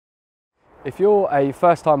If you're a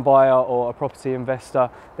first-time buyer or a property investor,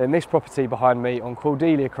 then this property behind me on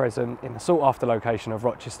Cordelia Crescent in the sought-after location of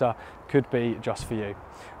Rochester could be just for you.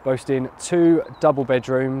 Boasting 2 double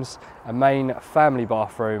bedrooms, a main family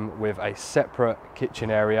bathroom with a separate kitchen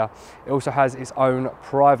area. It also has its own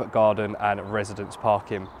private garden and residence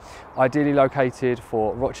parking. Ideally located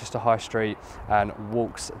for Rochester High Street and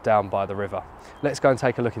walks down by the river. Let's go and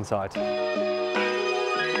take a look inside.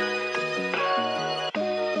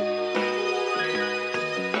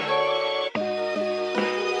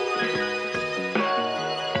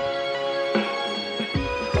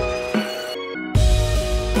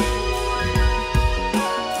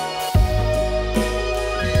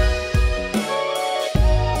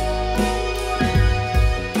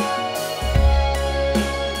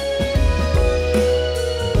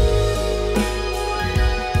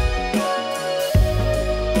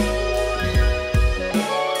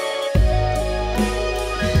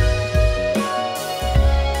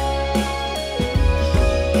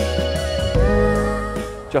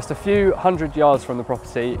 Just a few hundred yards from the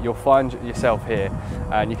property, you'll find yourself here,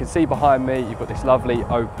 and you can see behind me you've got this lovely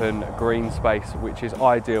open green space which is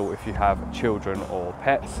ideal if you have children or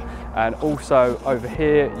pets. And also over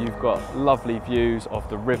here you've got lovely views of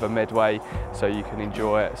the River Medway, so you can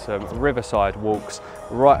enjoy some riverside walks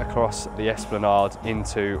right across the esplanade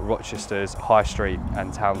into Rochester's High Street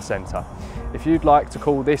and town centre. If you'd like to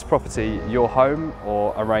call this property your home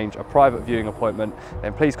or arrange a private viewing appointment,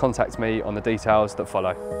 then please contact me on the details that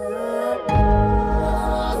follow.